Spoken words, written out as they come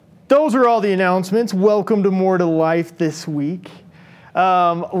those are all the announcements. Welcome to More to Life this week.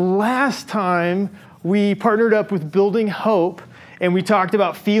 Last time we partnered up with Building Hope and we talked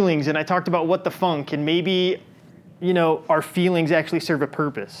about feelings, and I talked about what the funk, and maybe, our feelings actually serve a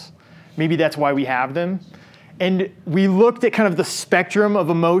purpose. Maybe that's why we have them. And we looked at kind of the spectrum of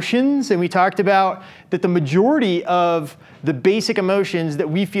emotions, and we talked about that the majority of the basic emotions that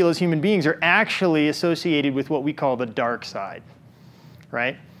we feel as human beings are actually associated with what we call the dark side,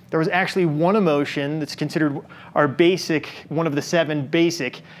 right? There was actually one emotion that's considered our basic, one of the 7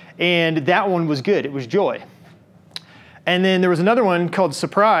 basic, and that one was good. It was joy. And then there was another one called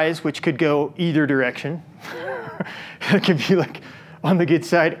surprise, which could go either direction. It could be like on the good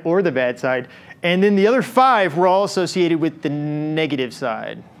side or the bad side. And then the other 5 were all associated with the negative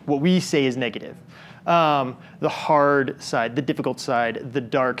side, what we say is negative. The hard side, the difficult side, the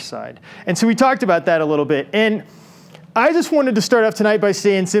dark side. And so we talked about that a little bit. And I just wanted to start off tonight by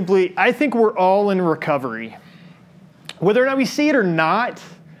saying simply, I think we're all in recovery. Whether or not we see it or not,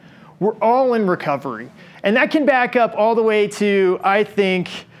 we're all in recovery. And that can back up all the way to, I think,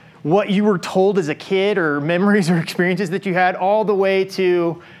 what you were told as a kid or memories or experiences that you had, all the way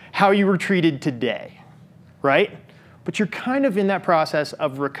to how you were treated today, right? But you're kind of in that process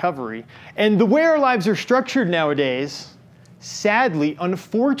of recovery. And the way our lives are structured nowadays, sadly,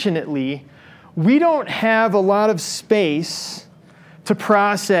 unfortunately, we don't have a lot of space to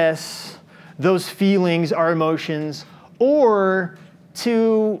process those feelings, our emotions, or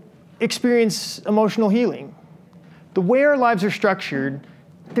to experience emotional healing. The way our lives are structured,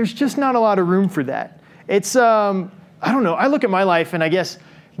 there's just not a lot of room for that. It's, I don't know, I look at my life and I guess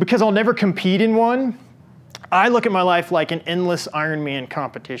because I'll never compete in one, I look at my life like an endless Ironman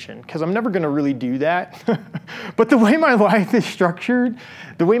competition because I'm never going to really do that. But the way my life is structured,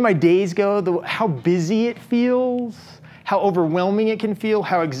 the way my days go, how busy it feels, how overwhelming it can feel,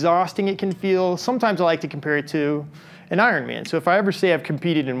 how exhausting it can feel, sometimes I like to compare it to an Ironman. So if I ever say I've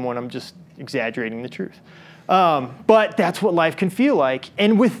competed in one, I'm just exaggerating the truth. But that's what life can feel like.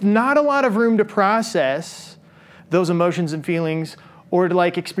 And with not a lot of room to process those emotions and feelings or to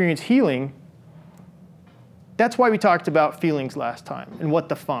experience healing, that's why we talked about feelings last time and what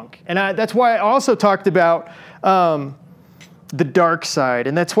the funk. And that's why I also talked about the dark side.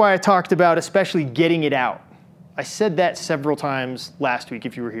 And that's why I talked about especially getting it out. I said that several times last week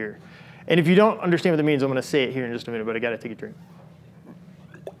if you were here. And if you don't understand what that means, I'm going to say it here in just a minute, but I got to take a drink.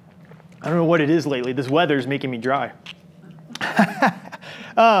 I don't know what it is lately. This weather's making me dry.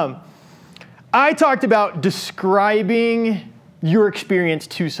 I talked about describing your experience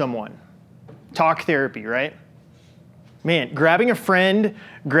to someone. Talk therapy, right? Man, grabbing a friend,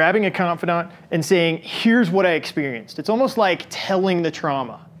 grabbing a confidant, and saying, here's what I experienced. It's almost like telling the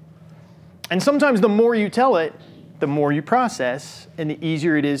trauma. And sometimes the more you tell it, the more you process, and the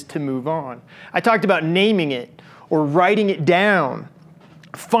easier it is to move on. I talked about naming it or writing it down,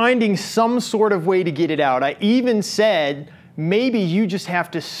 finding some sort of way to get it out. I even said, maybe you just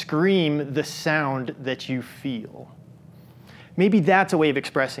have to scream the sound that you feel. Maybe that's a way of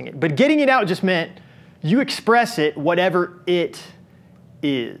expressing it. But getting it out just meant you express it, whatever it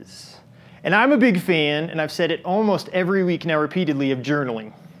is. And I'm a big fan, and I've said it almost every week now repeatedly, of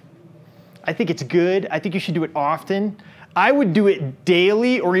journaling. I think it's good. I think you should do it often. I would do it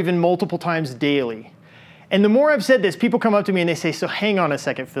daily or even multiple times daily. And the more I've said this, people come up to me and they say, so hang on a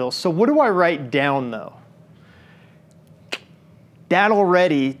second, Phil. So what do I write down, though? That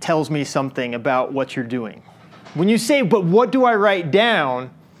already tells me something about what you're doing. When you say, but what do I write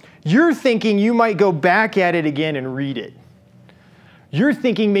down? You're thinking you might go back at it again and read it. You're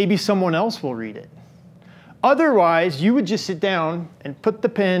thinking maybe someone else will read it. Otherwise, you would just sit down and put the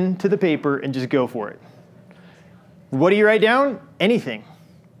pen to the paper and just go for it. What do you write down? Anything.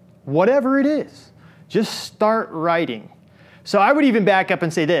 Whatever it is. Just start writing. So I would even back up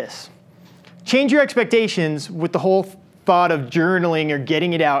and say this. Change your expectations with the whole thought of journaling or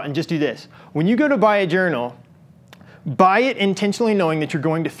getting it out, and just do this. When you go to buy a journal, buy it intentionally knowing that you're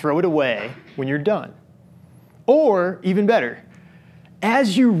going to throw it away when you're done. Or, even better,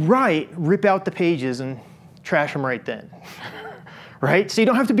 as you write, rip out the pages and trash them right then. Right? So you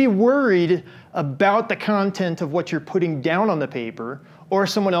don't have to be worried about the content of what you're putting down on the paper or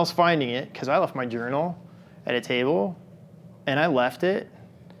someone else finding it, because I left my journal at a table and I left it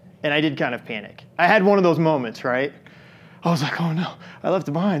and I did kind of panic. I had one of those moments, right? I was like, oh no, I left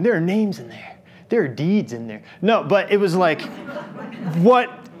it behind. There are names in there. There are deeds in there. No, but it was like,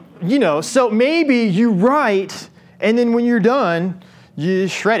 so maybe you write and then when you're done, you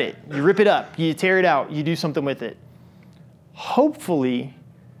shred it, you rip it up, you tear it out, you do something with it. Hopefully,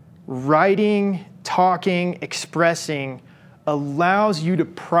 writing, talking, expressing allows you to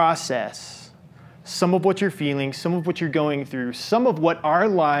process some of what you're feeling, some of what you're going through, some of what our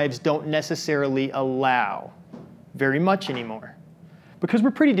lives don't necessarily allow very much anymore, because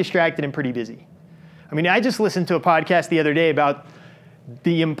we're pretty distracted and pretty busy. I mean, I just listened to a podcast the other day about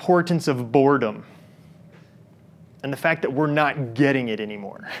the importance of boredom and the fact that we're not getting it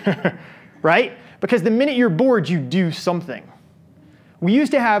anymore, right? Because the minute you're bored, you do something. We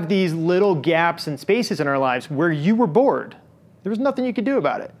used to have these little gaps and spaces in our lives where you were bored. There was nothing you could do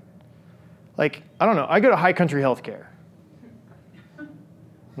about it. Like, I don't know, I go to High Country Healthcare.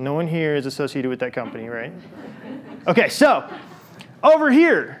 No one here is associated with that company, right? Okay, so over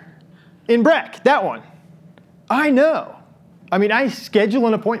here in Breck, that one, I know. I mean, I schedule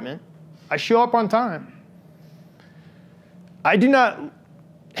an appointment. I show up on time. I do not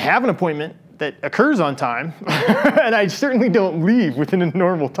have an appointment that occurs on time, and I certainly don't leave within a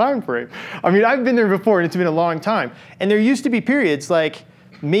normal time frame. I mean, I've been there before, and it's been a long time. And there used to be periods like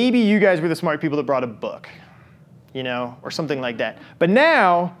maybe you guys were the smart people that brought a book, you know, or something like that. But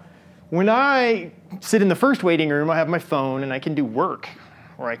now, when I sit in the first waiting room, I have my phone, and I can do work,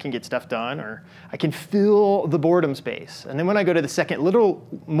 or I can get stuff done, or I can fill the boredom space. And then when I go to the second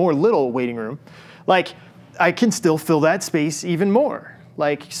more little waiting room, like, I can still fill that space even more.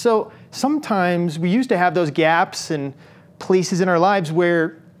 Like, so sometimes we used to have those gaps and places in our lives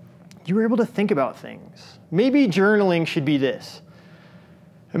where you were able to think about things. Maybe journaling should be this.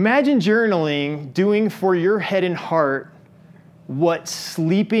 Imagine journaling doing for your head and heart what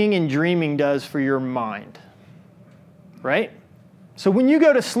sleeping and dreaming does for your mind, right? So when you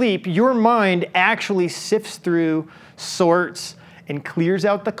go to sleep, your mind actually sifts through, sorts, and clears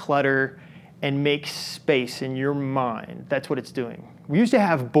out the clutter and makes space in your mind. That's what it's doing. We used to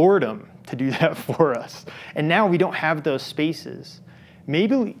have boredom to do that for us, and now we don't have those spaces.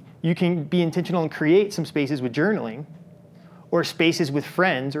 Maybe you can be intentional and create some spaces with journaling or spaces with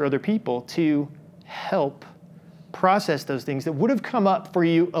friends or other people to help process those things that would have come up for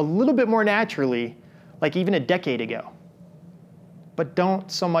you a little bit more naturally, like even a decade ago, but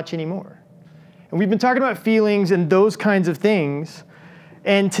don't so much anymore. And we've been talking about feelings and those kinds of things.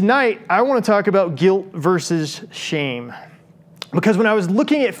 And tonight, I want to talk about guilt versus shame. Because when I was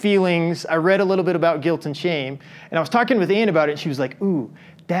looking at feelings, I read a little bit about guilt and shame, and I was talking with Ann about it, and she was like, ooh,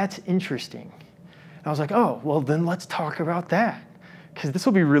 that's interesting. And I was like, oh, well, then let's talk about that, because this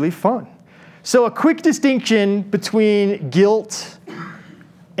will be really fun. So a quick distinction between guilt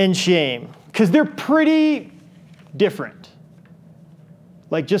and shame, because they're pretty different.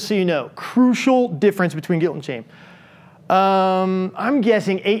 Like, just so you know, crucial difference between guilt and shame. I'm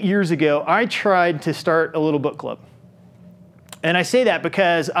guessing 8 years ago, I tried to start a little book club. And I say that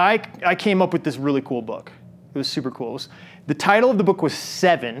because I came up with this really cool book. It was super cool. The title of the book was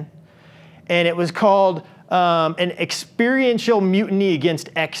Seven, and it was called An Experiential Mutiny Against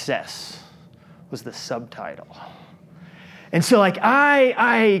Excess, was the subtitle. And so like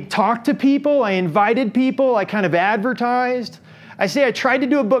I talked to people, I invited people, I kind of advertised. I say I tried to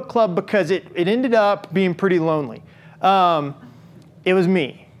do a book club because it ended up being pretty lonely. It was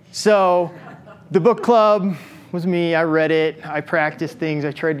me. So the book club was me. I read it. I practiced things.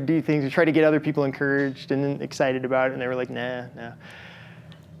 I tried to do things. I tried to get other people encouraged and excited about it. And they were like, nah.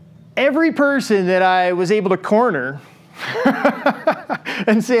 Every person that I was able to corner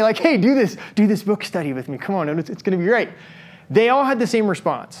and say like, hey, do this book study with me. Come on, it's going to be great. They all had the same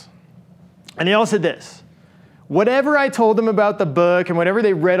response. And they all said this. Whatever I told them about the book and whatever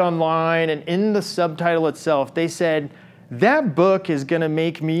they read online and in the subtitle itself, they said, that book is going to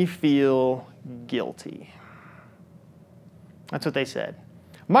make me feel guilty. That's what they said.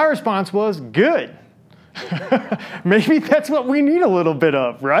 My response was, good. Maybe that's what we need a little bit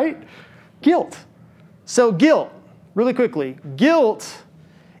of, right? Guilt. So guilt, really quickly. Guilt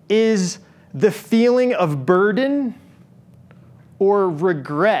is the feeling of burden or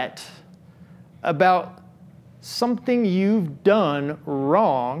regret about something you've done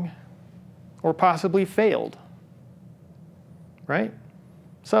wrong or possibly failed, right?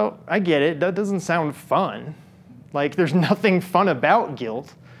 So I get it. That doesn't sound fun. Like there's nothing fun about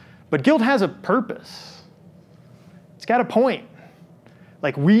guilt, but guilt has a purpose. It's got a point.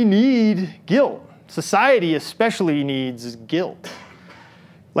 Like we need guilt. Society especially needs guilt.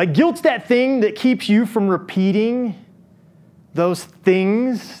 Like guilt's that thing that keeps you from repeating those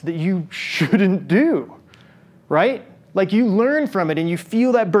things that you shouldn't do. Right? Like you learn from it and you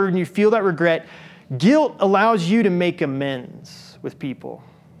feel that burden, you feel that regret. Guilt allows you to make amends with people.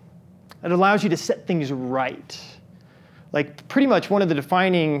 It allows you to set things right. Like pretty much one of the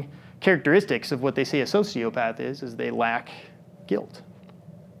defining characteristics of what they say a sociopath is they lack guilt.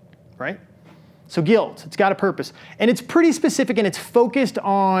 Right? So guilt, it's got a purpose. And it's pretty specific, and it's focused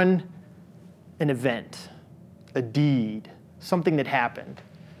on an event, a deed, something that happened,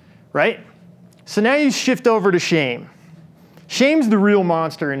 right? So now you shift over to shame. Shame's the real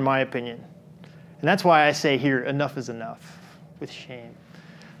monster, in my opinion. And that's why I say here, enough is enough with shame.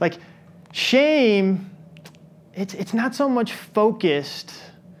 Like, shame, it's not so much focused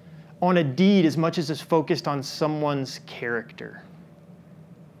on a deed as much as it's focused on someone's character,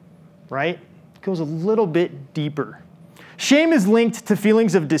 right? It goes a little bit deeper. Shame is linked to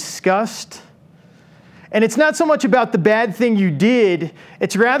feelings of disgust. And it's not so much about the bad thing you did,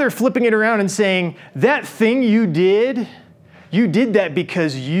 it's rather flipping it around and saying, that thing you did that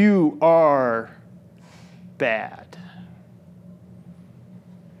because you are bad.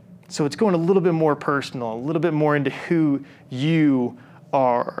 So it's going a little bit more personal, a little bit more into who you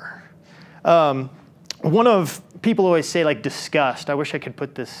are. One of people always say, like, disgust. I wish I could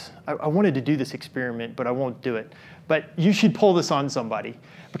put this, I wanted to do this experiment, but I won't do it. But you should pull this on somebody,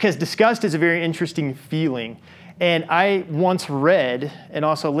 because disgust is a very interesting feeling. And I once read and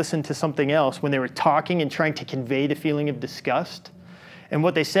also listened to something else when they were talking and trying to convey the feeling of disgust. And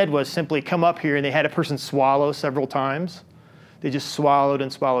what they said was simply come up here, and they had a person swallow several times. They just swallowed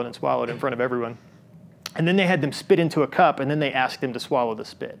and swallowed and swallowed in front of everyone. And then they had them spit into a cup, and then they asked them to swallow the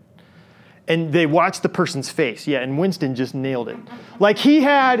spit. And they watched the person's face. Yeah, and Winston just nailed it. Like,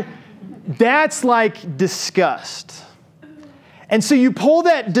 that's like disgust. And so you pull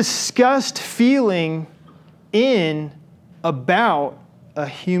that disgust feeling in about a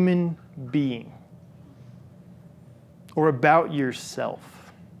human being or about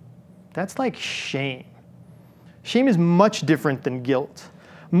yourself. That's like shame. Shame is much different than guilt.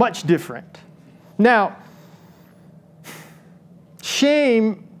 Much different. Now,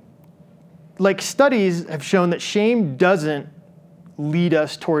 shame, like, studies have shown that shame doesn't lead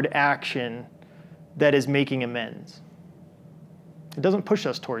us toward action that is making amends. It doesn't push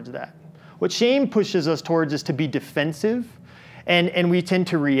us towards that. What shame pushes us towards is to be defensive, and we tend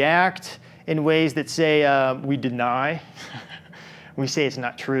to react in ways that say we deny. We say it's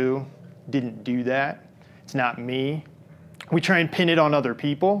not true, didn't do that, it's not me. We try and pin it on other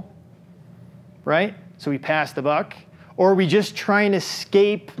people, right? So we pass the buck. Or we just try and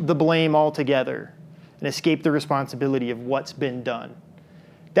escape the blame altogether and escape the responsibility of what's been done.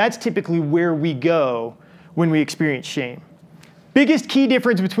 That's typically where we go when we experience shame. Biggest key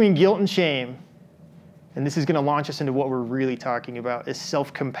difference between guilt and shame, and this is going to launch us into what we're really talking about, is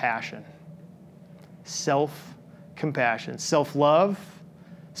self-compassion. Self-compassion. Self-love,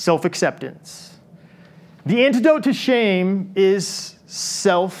 self-acceptance. The antidote to shame is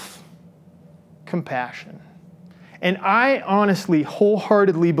self-compassion. And I honestly,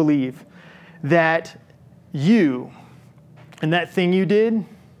 wholeheartedly believe that you and that thing you did,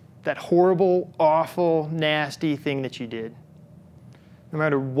 that horrible, awful, nasty thing that you did, no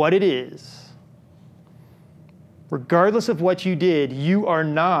matter what it is, regardless of what you did, you are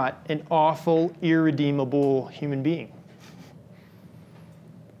not an awful, irredeemable human being.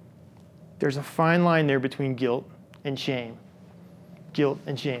 There's a fine line there between guilt and shame. Guilt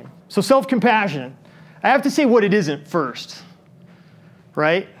and shame. So self-compassion. I have to say what it isn't first,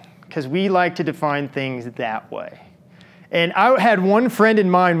 right? Because we like to define things that way. And I had one friend in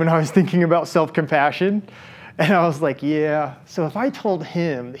mind when I was thinking about self-compassion, and I was like, yeah, so if I told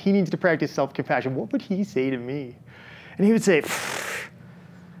him that he needs to practice self-compassion, what would he say to me? And he would say,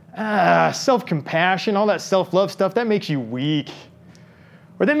 self-compassion, all that self-love stuff, that makes you weak.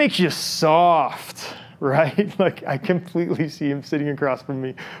 Or that makes you soft, right? Like, I completely see him sitting across from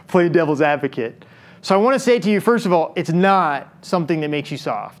me, play devil's advocate. So I want to say to you, first of all, it's not something that makes you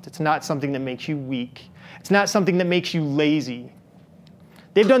soft. It's not something that makes you weak. It's not something that makes you lazy.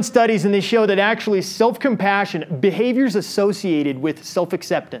 They've done studies, and they show that actually self-compassion, behaviors associated with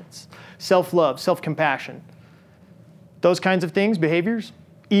self-acceptance, self-love, self-compassion, those kinds of things, behaviors,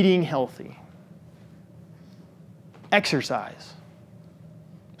 eating healthy, exercise,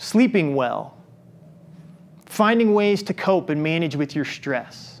 sleeping well, finding ways to cope and manage with your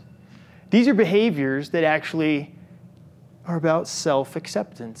stress. These are behaviors that actually are about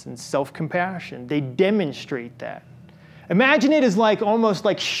self-acceptance and self-compassion. They demonstrate that. Imagine it as almost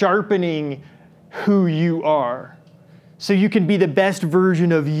like sharpening who you are so you can be the best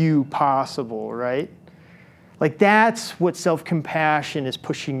version of you possible, right? Like, that's what self-compassion is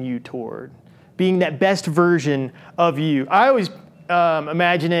pushing you toward, being that best version of you. I always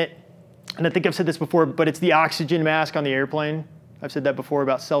imagine it, and I think I've said this before, but it's the oxygen mask on the airplane. I've said that before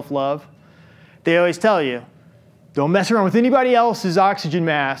about self-love. They always tell you, don't mess around with anybody else's oxygen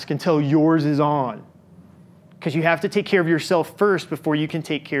mask until yours is on. Because you have to take care of yourself first before you can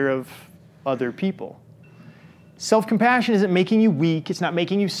take care of other people. Self-compassion isn't making you weak. It's not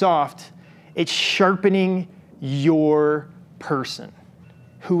making you soft. It's sharpening your person,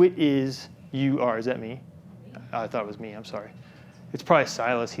 who it is you are. Is that me? I thought it was me. I'm sorry. It's probably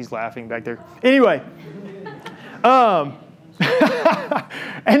Silas. He's laughing back there. Anyway. And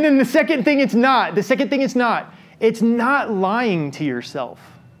then the second thing it's not. It's not lying to yourself.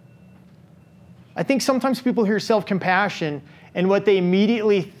 I think sometimes people hear self-compassion and what they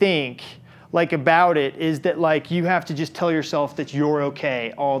immediately think like about it is that like you have to just tell yourself that you're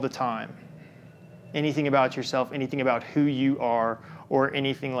okay all the time. Anything about yourself, anything about who you are, or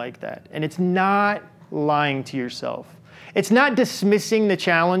anything like that. And it's not lying to yourself. It's not dismissing the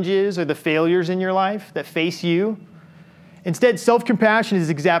challenges or the failures in your life that face you. Instead, self-compassion is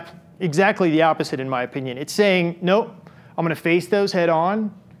exactly the opposite, in my opinion. It's saying, nope, I'm going to face those head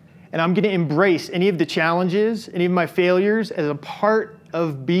on, and I'm going to embrace any of the challenges, any of my failures as a part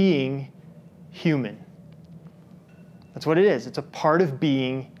of being human. That's what it is. It's a part of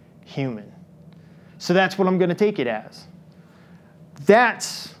being human. So that's what I'm going to take it as.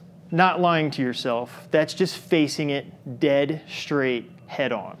 That's not lying to yourself. That's just facing it dead straight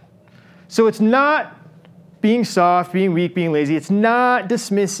head on. So it's not being soft, being weak, being lazy. It's not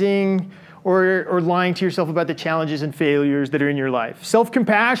dismissing or lying to yourself about the challenges and failures that are in your life.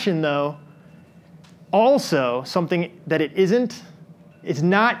 Self-compassion, though, also something that it isn't, it's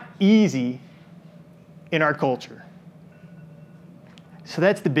not easy in our culture. So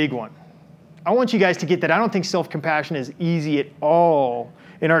that's the big one. I want you guys to get that. I don't think self-compassion is easy at all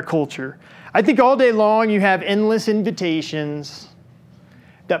in our culture. I think all day long you have endless invitations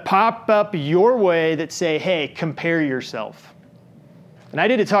that pop up your way that say, hey, compare yourself. And I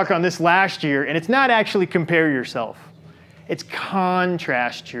did a talk on this last year, and it's not actually compare yourself. It's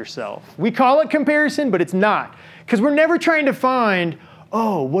contrast yourself. We call it comparison, but it's not. Because we're never trying to find,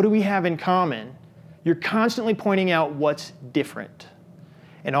 oh, what do we have in common? You're constantly pointing out what's different.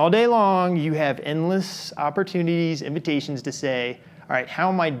 And all day long, you have endless opportunities, invitations to say, all right, how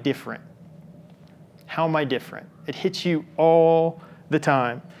am I different? How am I different? It hits you all the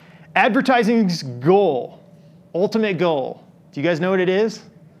time. Advertising's goal, ultimate goal. Do you guys know what it is?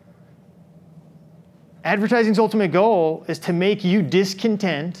 Advertising's ultimate goal is to make you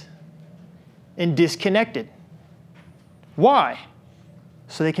discontent and disconnected. Why?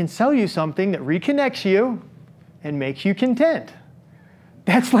 So they can sell you something that reconnects you and makes you content.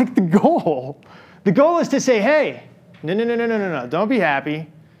 That's like the goal. The goal is to say, hey, no, don't be happy.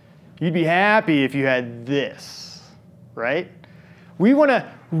 You'd be happy if you had this, right? We want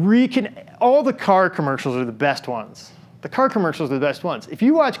to reconnect. All the car commercials are the best ones. The car commercials are the best ones. If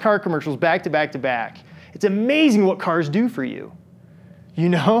you watch car commercials back to back to back, it's amazing what cars do for you. You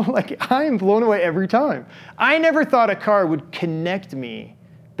know, like I am blown away every time. I never thought a car would connect me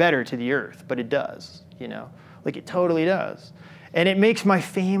better to the earth, but it does, you know, like it totally does. And it makes my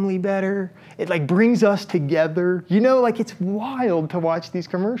family better. It like brings us together. You know, like it's wild to watch these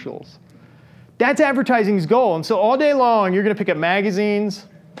commercials. That's advertising's goal. And so all day long, you're going to pick up magazines.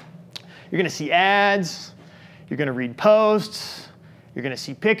 You're going to see ads. You're going to read posts. You're going to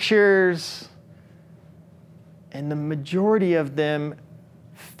see pictures. And the majority of them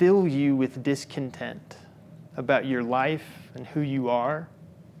fill you with discontent about your life and who you are.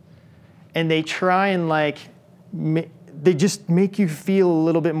 And they try and like, they just make you feel a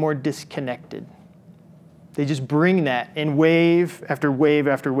little bit more disconnected. They just bring that in wave after wave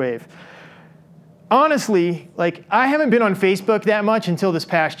after wave. Honestly, like I haven't been on Facebook that much until this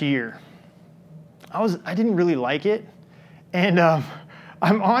past year. I didn't really like it. And I'm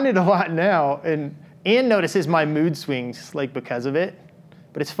on it a lot now. And Ann notices my mood swings like because of it.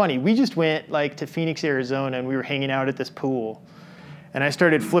 But it's funny, we just went like to Phoenix, Arizona, and we were hanging out at this pool. And I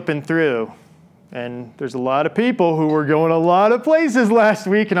started flipping through. And there's a lot of people who were going a lot of places last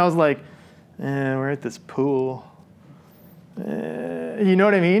week. And I was like, we're at this pool. You know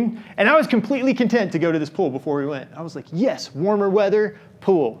what I mean? And I was completely content to go to this pool before we went. I was like, yes, warmer weather,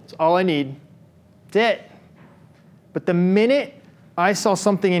 pool. It's all I need. That's it. But the minute I saw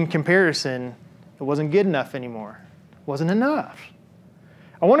something in comparison, it wasn't good enough anymore. It wasn't enough.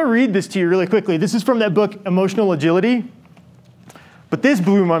 I want to read this to you really quickly. This is from that book, Emotional Agility. But this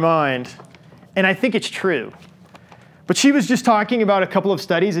blew my mind. And I think it's true. But she was just talking about a couple of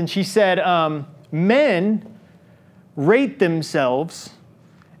studies, and she said men rate themselves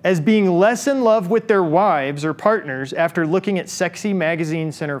as being less in love with their wives or partners after looking at sexy magazine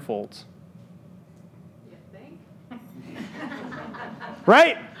centerfolds. You think?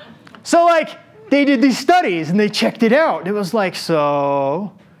 Right? So like they did these studies and they checked it out. It was like,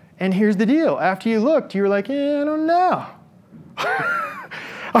 so, and here's the deal. After you looked, you were like, I don't know.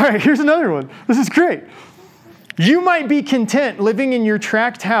 All right, here's another one. This is great. You might be content living in your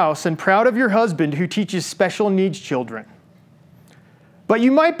tract house and proud of your husband who teaches special needs children. But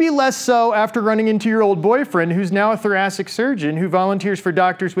you might be less so after running into your old boyfriend who's now a thoracic surgeon who volunteers for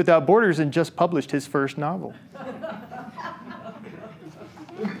Doctors Without Borders and just published his first novel.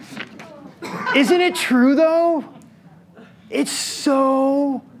 Isn't it true, though? It's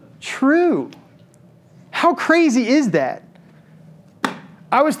so true. How crazy is that?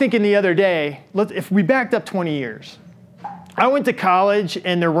 I was thinking the other day, if we backed up 20 years, I went to college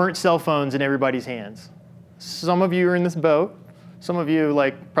and there weren't cell phones in everybody's hands. Some of you are in this boat. Some of you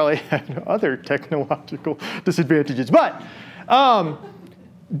probably had other technological disadvantages. But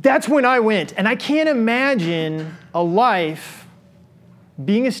that's when I went. And I can't imagine a life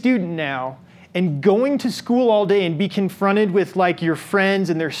being a student now and going to school all day and be confronted with your friends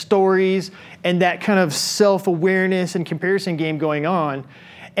and their stories and that kind of self-awareness and comparison game going on.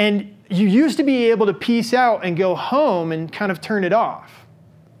 And you used to be able to peace out and go home and kind of turn it off.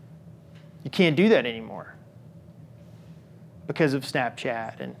 You can't do that anymore because of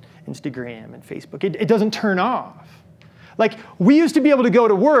Snapchat and Instagram and Facebook. It doesn't turn off. We used to be able to go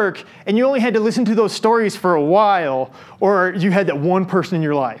to work and you only had to listen to those stories for a while, or you had that one person in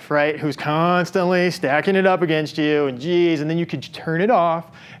your life, right, who's constantly stacking it up against you and and then you could turn it off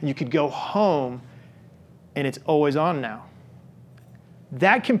and you could go home and it's always on now.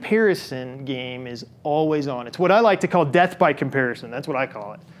 That comparison game is always on. It's what I like to call death by comparison. That's what I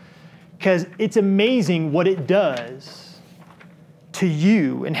call it. Because it's amazing what it does to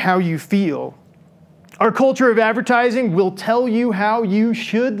you and how you feel. Our culture of advertising will tell you how you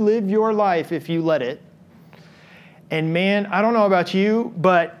should live your life if you let it. And man, I don't know about you,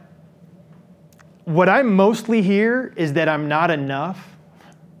 but what I mostly hear is that I'm not enough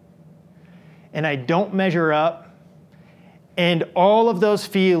and I don't measure up. And all of those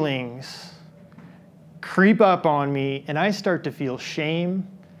feelings creep up on me and I start to feel shame.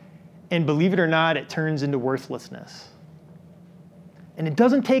 And believe it or not, it turns into worthlessness. And it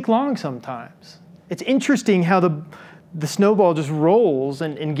doesn't take long sometimes. It's interesting how the snowball just rolls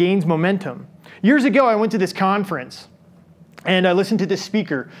and gains momentum. Years ago, I went to this conference, and I listened to this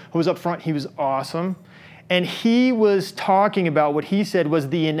speaker who was up front. He was awesome. And he was talking about what he said was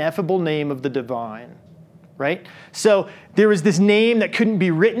the ineffable name of the divine, right? So there was this name that couldn't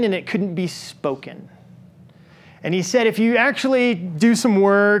be written and it couldn't be spoken. And he said, if you actually do some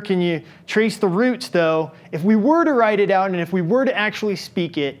work and you trace the roots, though, if we were to write it out and if we were to actually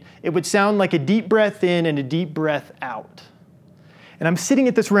speak it, it would sound like a deep breath in and a deep breath out. And I'm sitting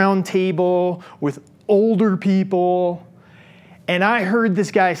at this round table with older people, and I heard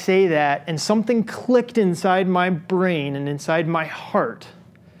this guy say that, and something clicked inside my brain and inside my heart.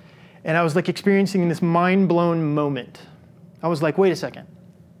 And I was experiencing this mind-blown moment. I was like, wait a second.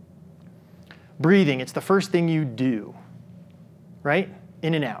 Breathing, it's the first thing you do, right?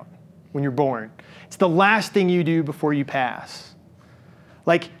 In and out when you're born. It's the last thing you do before you pass.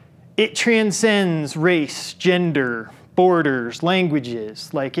 It transcends race, gender, borders,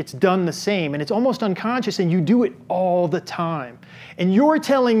 languages. It's done the same, and it's almost unconscious, and you do it all the time. And you're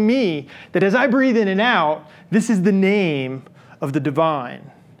telling me that as I breathe in and out, this is the name of the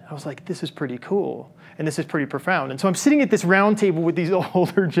divine. I was like, this is pretty cool. And this is pretty profound. And so I'm sitting at this round table with these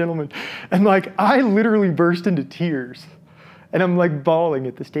older gentlemen, and I literally burst into tears. And I'm bawling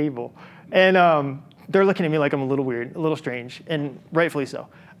at this table. And they're looking at me like I'm a little weird, a little strange, and rightfully so.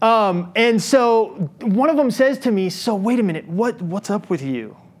 And so one of them says to me, so wait a minute, what's up with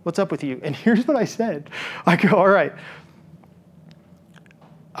you? What's up with you? And here's what I said. I go, all right.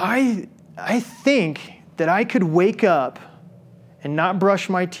 I think that I could wake up and not brush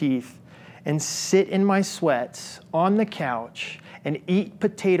my teeth and sit in my sweats on the couch and eat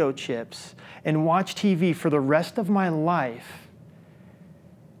potato chips and watch TV for the rest of my life,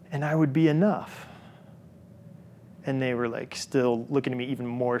 and I would be enough. And they were still looking at me even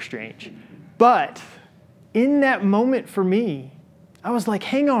more strange. But in that moment for me, I was like,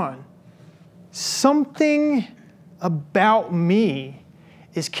 hang on. Something about me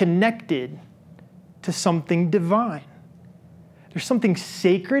is connected to something divine. There's something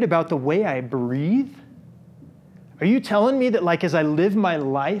sacred about the way I breathe. Are you telling me that as I live my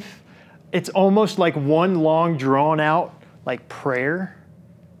life, it's almost like one long drawn out prayer?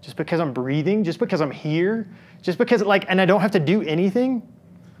 Just because I'm breathing, just because I'm here, just because and I don't have to do anything?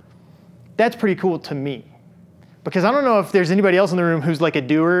 That's pretty cool to me. Because I don't know if there's anybody else in the room who's a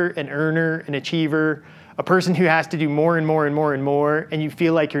doer, an earner, an achiever, a person who has to do more and more and more and more, and you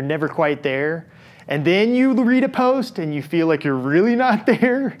feel like you're never quite there. And then you read a post and you feel like you're really not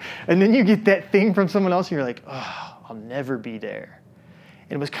there. And then you get that thing from someone else and you're like, oh, I'll never be there.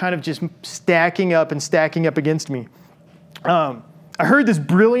 and it was kind of just stacking up against me. I heard this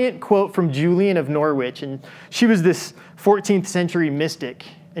brilliant quote from Julian of Norwich, and she was this 14th century mystic,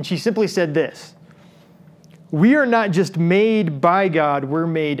 and she simply said this: "We are not just made by God, we're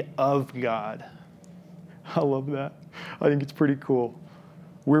made of God." I love that. I think it's pretty cool.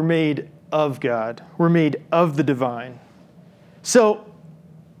 We're made of God. We're made of the divine. So,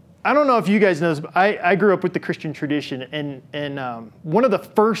 I don't know if you guys know this, but I grew up with the Christian tradition, and one of the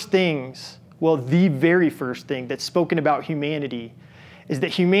first things, well, the very first thing that's spoken about humanity is that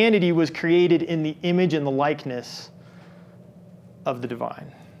humanity was created in the image and the likeness of the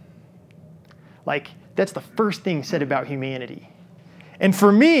divine. Like, that's the first thing said about humanity. And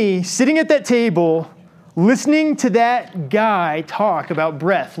for me, sitting at that table, listening to that guy talk about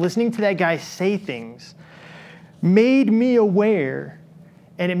breath, listening to that guy say things, made me aware,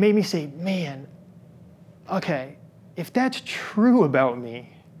 and it made me say, man, okay, if that's true about me,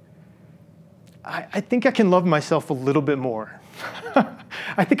 I think I can love myself a little bit more.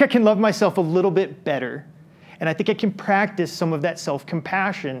 I think I can love myself a little bit better. And I think I can practice some of that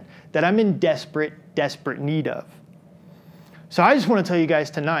self-compassion that I'm in desperate need of. So I just want to tell you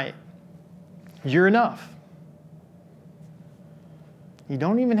guys tonight, you're enough. You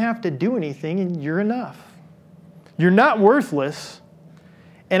don't even have to do anything, and you're enough. You're not worthless,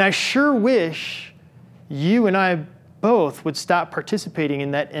 and I sure wish you and I both would stop participating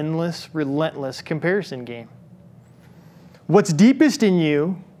in that endless, relentless comparison game. What's deepest in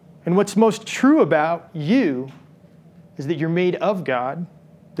you and what's most true about you is that you're made of God,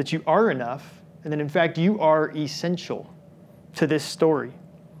 that you are enough, and that in fact you are essential to this story.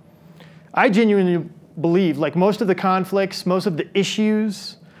 I genuinely believe, like most of the conflicts, most of the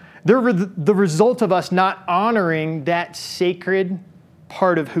issues, they're the result of us not honoring that sacred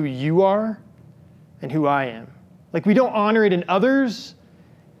part of who you are and who I am. Like, we don't honor it in others,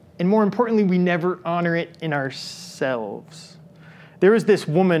 and more importantly, we never honor it in ourselves. There was this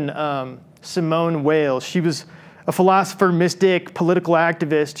woman, Simone Weil. She was a philosopher, mystic, political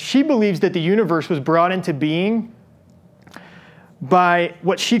activist. She believes that the universe was brought into being by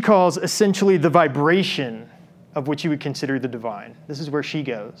what she calls essentially the vibration of what you would consider the divine. This is where she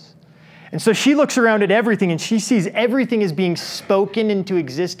goes. And so she looks around at everything and she sees everything as being spoken into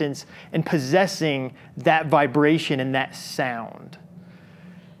existence and possessing that vibration and that sound.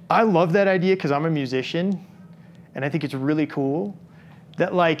 I love that idea because I'm a musician and I think it's really cool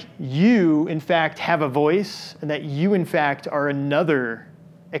that, like, you in fact have a voice and that you in fact are another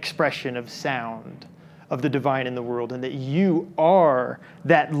expression of sound of the divine in the world, and that you are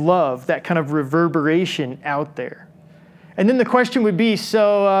that love, that kind of reverberation out there. And then the question would be,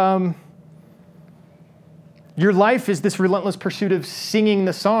 so your life is this relentless pursuit of singing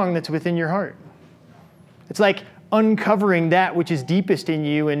the song that's within your heart. It's like uncovering that which is deepest in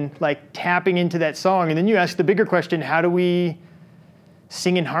you and like tapping into that song. And then you ask the bigger question, how do we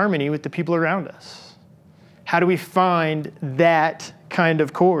sing in harmony with the people around us? How do we find that kind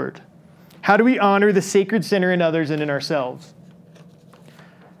of chord? How do we honor the sacred center in others and in ourselves?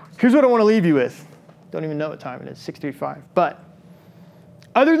 Here's what I want to leave you with. Don't even know what time it is, 6:35. But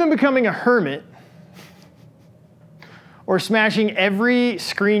other than becoming a hermit or smashing every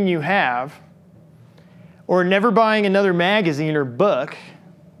screen you have or never buying another magazine or book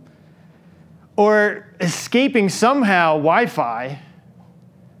or escaping somehow Wi-Fi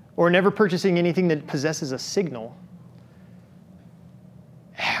or never purchasing anything that possesses a signal,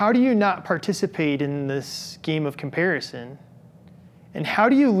 how do you not participate in this game of comparison? And how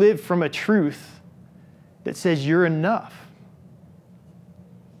do you live from a truth that says you're enough?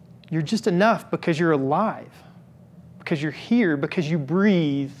 You're just enough because you're alive, because you're here, because you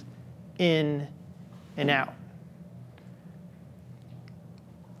breathe in and out.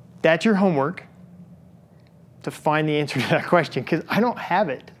 That's your homework, to find the answer to that question, because I don't have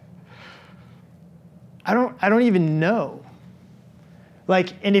it. I don't even know.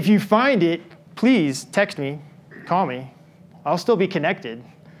 Like, and if you find it, please text me, call me. I'll still be connected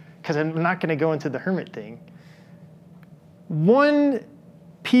because I'm not going to go into the hermit thing. One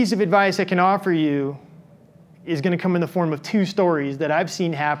piece of advice I can offer you is going to come in the form of two stories that I've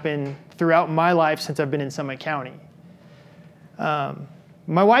seen happen throughout my life since I've been in Summit County.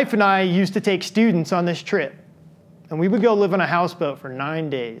 My wife and I used to take students on this trip, and we would go live on a houseboat for 9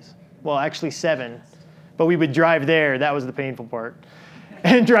 days. Well, actually 7, but we would drive there. That was the painful part.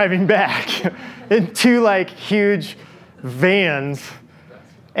 And driving back in 2 like huge vans.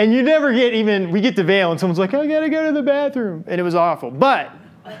 And you never get even, we get to Vail and someone's like, I gotta go to the bathroom. And it was awful. But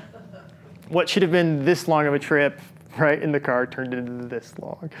what should have been this long of a trip, right, in the car turned into this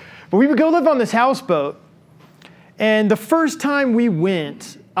long. But we would go live on this houseboat. And the first time we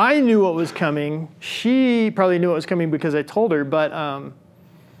went, I knew what was coming. She probably knew what was coming because I told her, but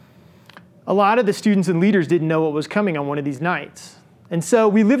a lot of the students and leaders didn't know what was coming on one of these nights. And so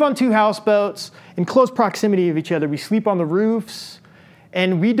we live on 2 houseboats in close proximity of each other. We sleep on the roofs,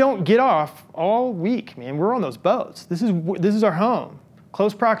 and we don't get off all week, man. We're on those boats. This is our home.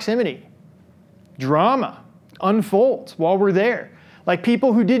 Close proximity. Drama unfolds while we're there. Like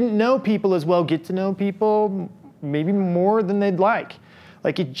people who didn't know people as well get to know people maybe more than they'd like.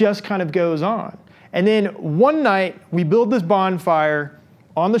 Like it just kind of goes on. And then one night we build this bonfire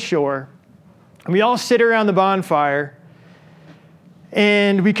on the shore, and we all sit around the bonfire,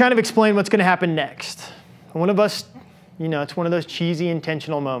 and we kind of explain what's going to happen next. One of us, it's one of those cheesy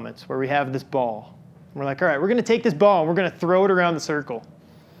intentional moments where we have this ball. We're like, all right, we're going to take this ball and we're going to throw it around the circle.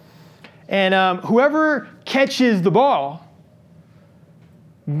 And whoever catches the ball,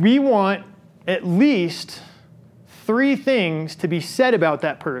 we want at least 3 things to be said about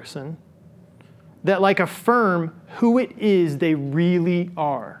that person that like affirm who it is they really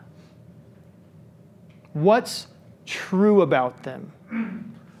are. What's true about them?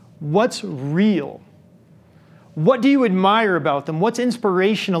 What's real? What do you admire about them? What's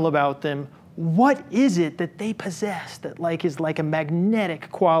inspirational about them? What is it that they possess that is like a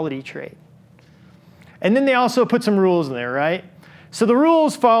magnetic quality trait? And then they also put some rules in there, right? So the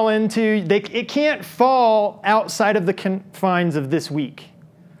rules fall into, it can't fall outside of the confines of this week.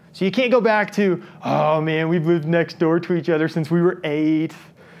 So you can't go back to, oh man, we've lived next door to each other since we were 8.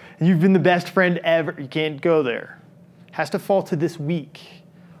 And you've been the best friend ever. You can't go there. It has to fall to this week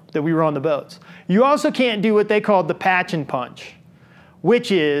that we were on the boats. You also can't do what they called the patch and punch,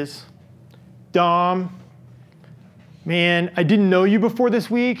 which is, Dom, man, I didn't know you before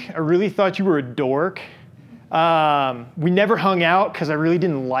this week. I really thought you were a dork. We never hung out because I really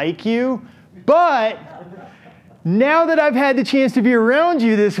didn't like you. But now that I've had the chance to be around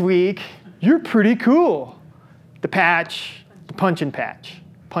you this week, you're pretty cool. The patch, the punch and patch,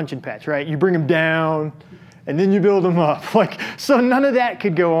 right? You bring them down, and then you build them up. So none of that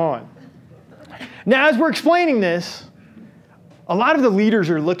could go on. Now, as we're explaining this, a lot of the leaders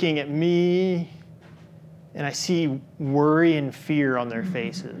are looking at me, and I see worry and fear on their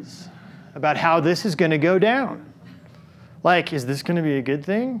faces about how this is going to go down. Is this going to be a good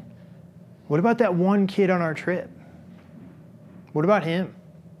thing? What about that one kid on our trip? What about him?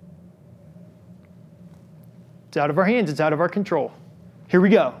 It's out of our hands. It's out of our control. Here we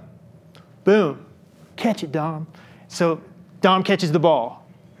go. Boom. Catch it, Dom. So Dom catches the ball,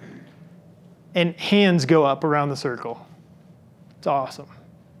 and hands go up around the circle. It's awesome.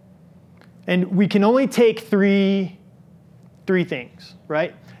 And we can only take three things,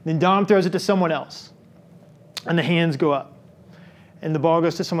 right? Then Dom throws it to someone else, and the hands go up. And the ball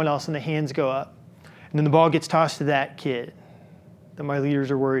goes to someone else, and the hands go up. And then the ball gets tossed to that kid that my leaders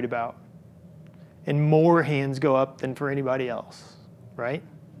are worried about. And more hands go up than for anybody else, right?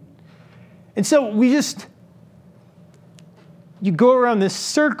 And so you go around this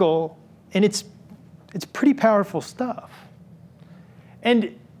circle, and it's pretty powerful stuff.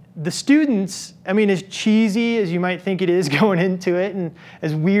 And the students, as cheesy as you might think it is going into it, and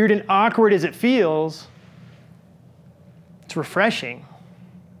as weird and awkward as it feels, it's refreshing,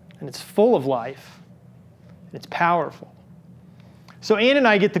 and it's full of life, and it's powerful. So Ann and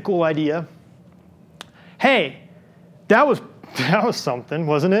I get the cool idea, hey, that was something,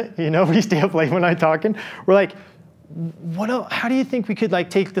 wasn't it? We stay up late one night talking. We're like, what else? How do you think we could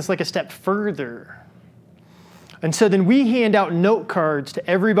take this a step further? And so then we hand out note cards to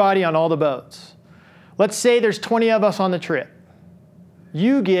everybody on all the boats. Let's say there's 20 of us on the trip.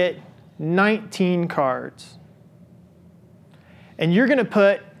 You get 19 cards. And you're going to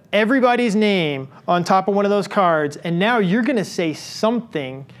put everybody's name on top of one of those cards, and now you're going to say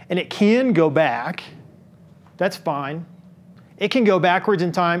something, and it can go back. That's fine. It can go backwards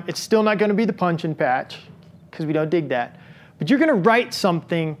in time. It's still not going to be the punch and patch, because we don't dig that. But you're going to write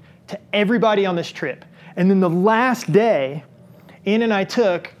something to everybody on this trip. And then the last day, Ann and I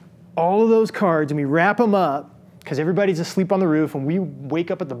took all of those cards and we wrap them up because everybody's asleep on the roof, and we wake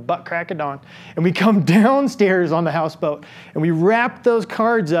up at the butt crack of dawn, and we come downstairs on the houseboat and we wrap those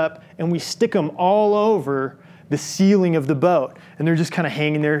cards up and we stick them all over the ceiling of the boat. And they're just kind of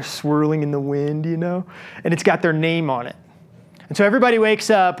hanging there swirling in the wind, and it's got their name on it. And so everybody wakes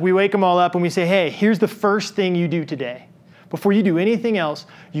up, we wake them all up, and we say, hey, here's the first thing you do today. Before you do anything else,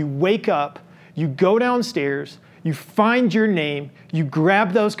 you wake up, you go downstairs, you find your name, you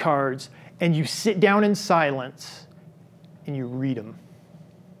grab those cards, and you sit down in silence, and you read them.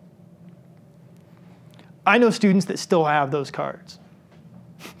 I know students that still have those cards.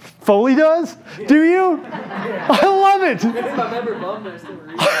 Foley does? Do you? I love it. If I'm ever bummed, I still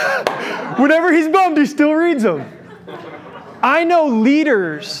read it. Whenever he's bummed, he still reads them. I know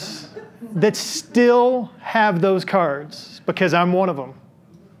leaders that still have those cards because I'm one of them.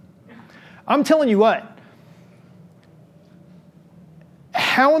 I'm telling you what,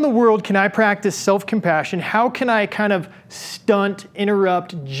 how in the world can I practice self-compassion? How can I kind of stunt,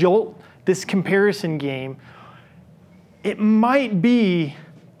 interrupt, jolt this comparison game? It might be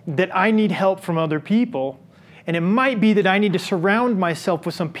that I need help from other people, and it might be that I need to surround myself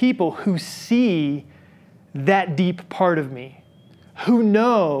with some people who see that deep part of me, who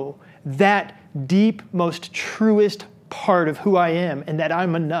know that deep, most truest part of who I am, and that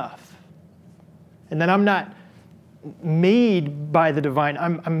I'm enough, and that I'm not made by the divine,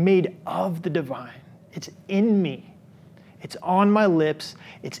 I'm made of the divine. It's in me. It's on my lips.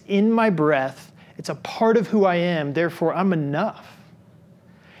 It's in my breath. It's a part of who I am. Therefore, I'm enough.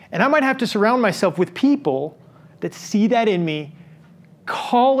 And I might have to surround myself with people that see that in me,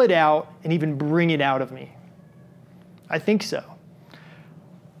 call it out, and even bring it out of me. I think so.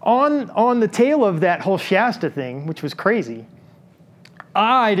 On the tail of that whole Shasta thing, which was crazy,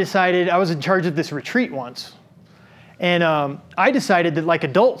 I decided I was in charge of this retreat once. And I decided that like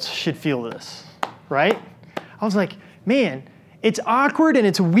adults should feel this, right? I was like, man, it's awkward and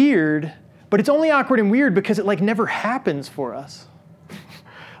it's weird, but it's only awkward and weird because it like never happens for us.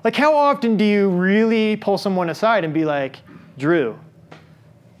 Like how often do you really pull someone aside and be like, Drew,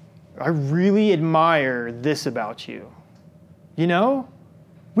 I really admire this about you. You know?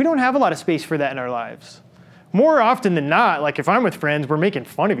 We don't have a lot of space for that in our lives. More often than not, like if I'm with friends, we're making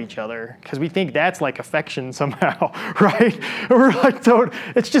fun of each other because we think that's like affection somehow, right? We're like,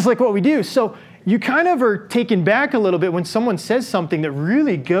 it's just like what we do. So you kind of are taken back a little bit when someone says something that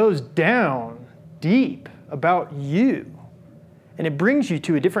really goes down deep about you. And it brings you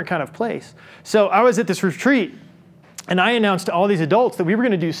to a different kind of place. So I was at this retreat, and I announced to all these adults that we were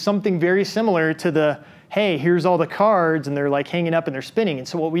going to do something very similar to the, hey, here's all the cards, and they're like hanging up and they're spinning. And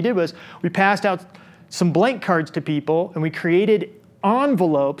so what we did was we passed out some blank cards to people, and we created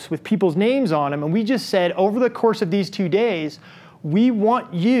envelopes with people's names on them, and we just said, over the course of these 2 days, we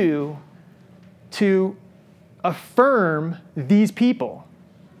want you to affirm these people,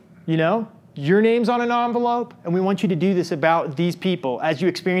 you know? Your name's on an envelope, and we want you to do this about these people as you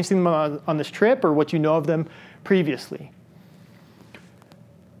experience them on this trip or what you know of them previously.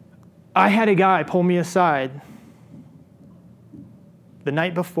 I had a guy pull me aside the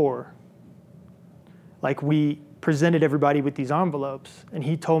night before, like we presented everybody with these envelopes, and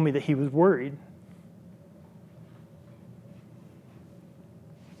he told me that he was worried.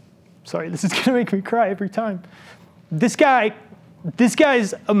 Sorry, this is going to make me cry every time. This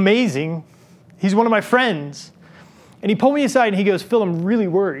guy's amazing. He's one of my friends. And he pulled me aside and he goes, Phil, I'm really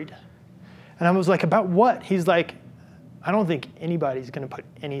worried. And I was like, about what? He's like, I don't think anybody's going to put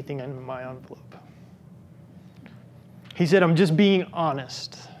anything in my envelope. He said, I'm just being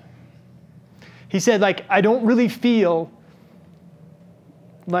honest. He said, like, I don't really feel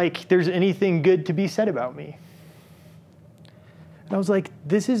like there's anything good to be said about me. And I was like,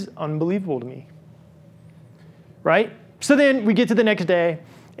 this is unbelievable to me. Right? So then we get to the next day,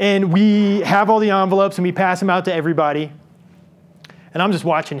 and we have all the envelopes, and we pass them out to everybody. And I'm just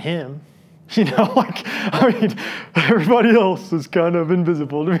watching him. You know, like, I mean, everybody else is kind of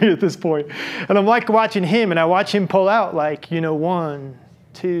invisible to me at this point. And I'm like watching him, and I watch him pull out, like, 1,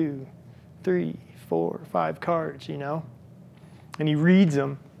 2, 3, 4, 5 cards, And he reads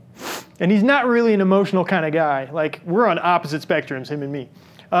them. And he's not really an emotional kind of guy. Like, we're on opposite spectrums, him and me.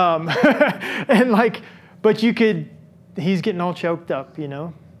 And like, but he's getting all choked up,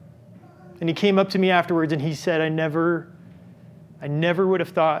 And he came up to me afterwards and he said, I never would have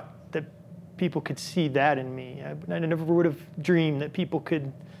thought that people could see that in me. I never would have dreamed that people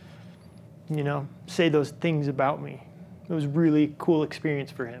could, say those things about me. It was a really cool experience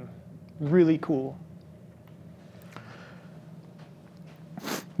for him. Really cool.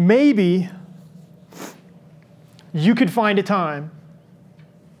 Maybe you could find a time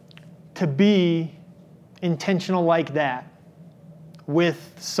to be intentional like that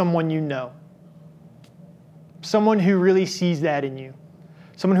with someone you know. Someone who really sees that in you.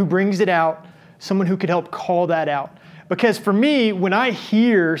 Someone who brings it out. Someone who could help call that out. Because for me, when I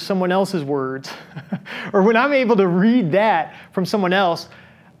hear someone else's words, or when I'm able to read that from someone else,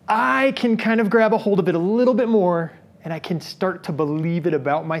 I can kind of grab a hold of it a little bit more, and I can start to believe it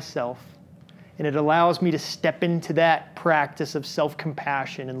about myself. And it allows me to step into that practice of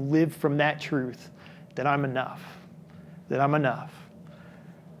self-compassion and live from that truth that I'm enough, that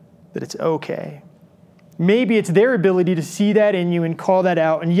it's okay. Maybe it's their ability to see that in you and call that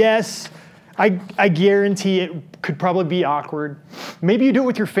out. And yes, I guarantee it could probably be awkward. Maybe you do it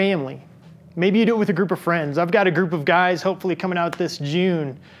with your family. Maybe you do it with a group of friends. I've got a group of guys hopefully coming out this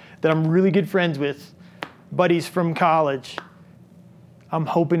June that I'm really good friends with, buddies from college. I'm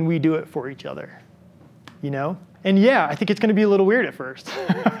hoping we do it for each other, you know? And yeah, I think it's going to be a little weird at first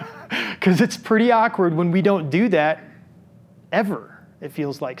because it's pretty awkward when we don't do that ever, it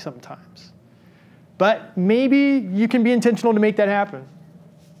feels like sometimes. But maybe you can be intentional to make that happen.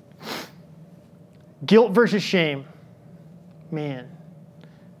 Guilt versus shame. Man,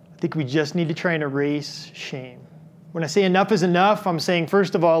 I think we just need to try and erase shame. When I say enough is enough, I'm saying,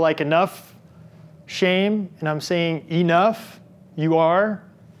 first of all, like enough shame, and I'm saying enough you are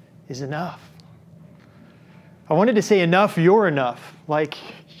is enough. I wanted to say enough, you're enough. Like,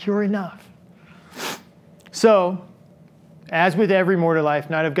 you're enough. So, as with every More to Life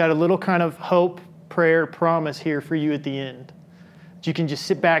night, I've got a little kind of hope, prayer, promise here for you at the end that you can just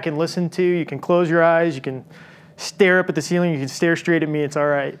sit back and listen to. You can close your eyes. You can stare up at the ceiling. You can stare straight at me. It's all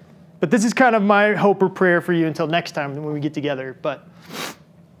right. But this is kind of my hope or prayer for you until next time when we get together. But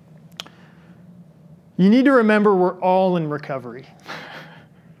you need to remember we're all in recovery.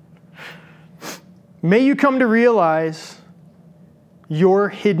 May you come to realize your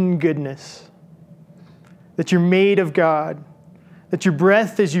hidden goodness, that you're made of God, that your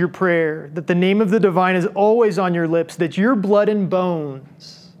breath is your prayer, that the name of the divine is always on your lips, that your blood and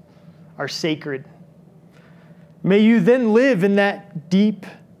bones are sacred. May you then live in that deep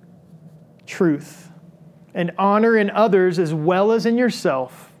truth and honor in others as well as in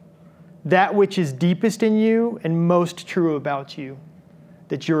yourself that which is deepest in you and most true about you,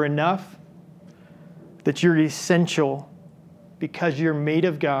 that you're enough, that you're essential because you're made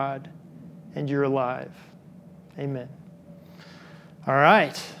of God and you're alive. Amen. All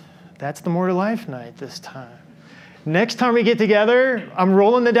right, that's the More to Life night this time. Next time we get together, I'm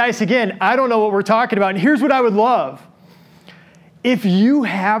rolling the dice again. I don't know what we're talking about, and here's what I would love. If you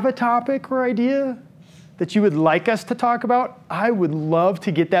have a topic or idea that you would like us to talk about, I would love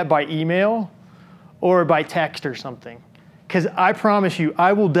to get that by email or by text or something. Because I promise you,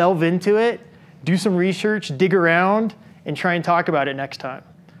 I will delve into it, do some research, dig around, and try and talk about it next time.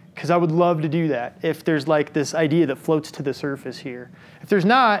 Because I would love to do that if there's like this idea that floats to the surface here. If there's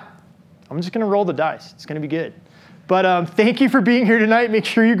not, I'm just going to roll the dice. It's going to be good. But thank you for being here tonight. Make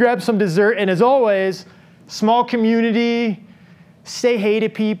sure you grab some dessert. And as always, small community, say hey to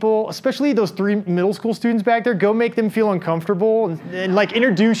people, especially those 3 middle school students back there. Go make them feel uncomfortable and like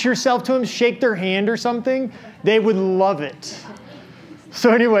introduce yourself to them, shake their hand or something. They would love it.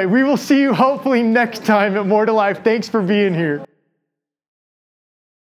 So anyway, we will see you hopefully next time at More to Life. Thanks for being here.